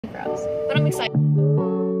gross, but I'm excited.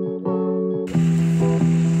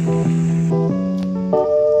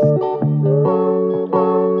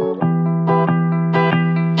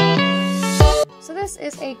 So this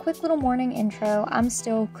is a quick little morning intro. I'm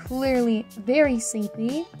still clearly very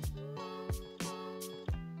sleepy.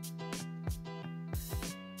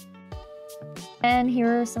 And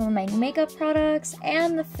here are some of my makeup products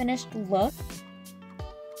and the finished look.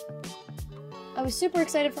 I was super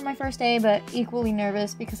excited for my first day, but equally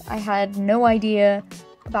nervous because I had no idea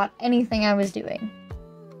about anything I was doing.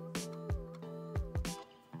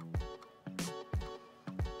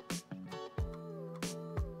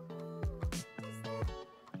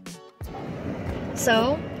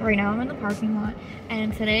 So, right now I'm in the parking lot,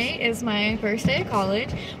 and today is my first day of college.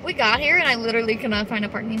 We got here and I literally could not find a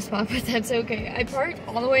parking spot, but that's okay. I parked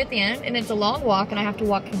all the way at the end, and it's a long walk, and I have to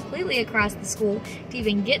walk completely across the school to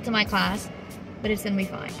even get to my class, but it's gonna be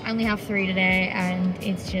fine. I only have 3 today, and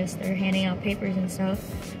it's just they're handing out papers and stuff.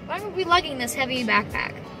 But I'm gonna be lugging this heavy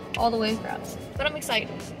backpack all the way across, but I'm excited.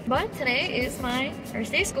 But today is my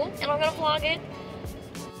first day of school, and I'm gonna vlog it.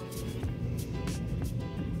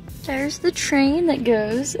 There's the train that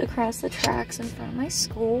goes across the tracks in front of my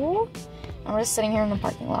school. I'm just sitting here in the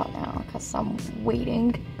parking lot now because I'm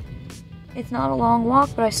waiting. It's not a long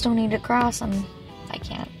walk, but I still need to cross and I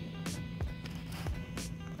can't.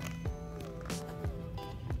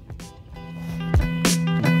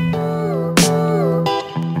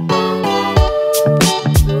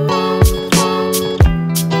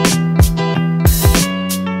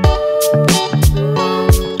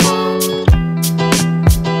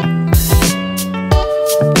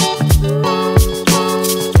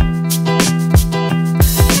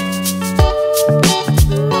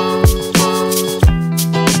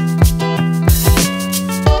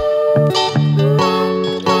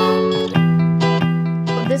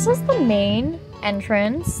 This is the main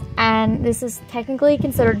entrance, and this is technically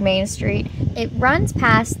considered Main Street. It runs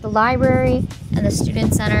past the library and the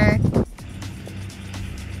student center.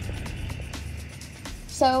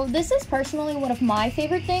 So this is personally one of my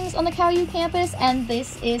favorite things on the CalU campus, and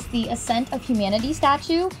this is the Ascent of Humanity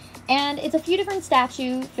statue. And it's a few different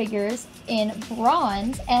statue figures in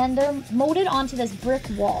bronze, and they're molded onto this brick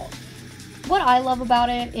wall. What I love about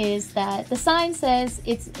it is that the sign says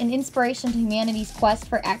it's an inspiration to humanity's quest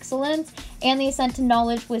for excellence and the ascent to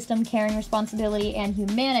knowledge, wisdom, caring, responsibility, and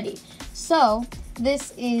humanity. So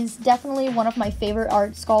this is definitely one of my favorite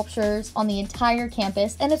art sculptures on the entire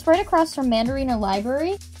campus, and it's right across from Mandarina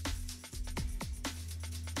Library.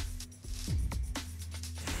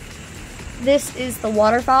 This is the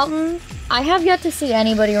water fountain. I have yet to see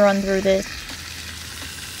anybody run through this.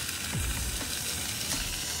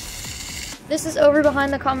 This is over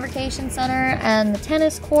behind the Convocation Center and the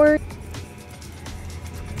tennis court.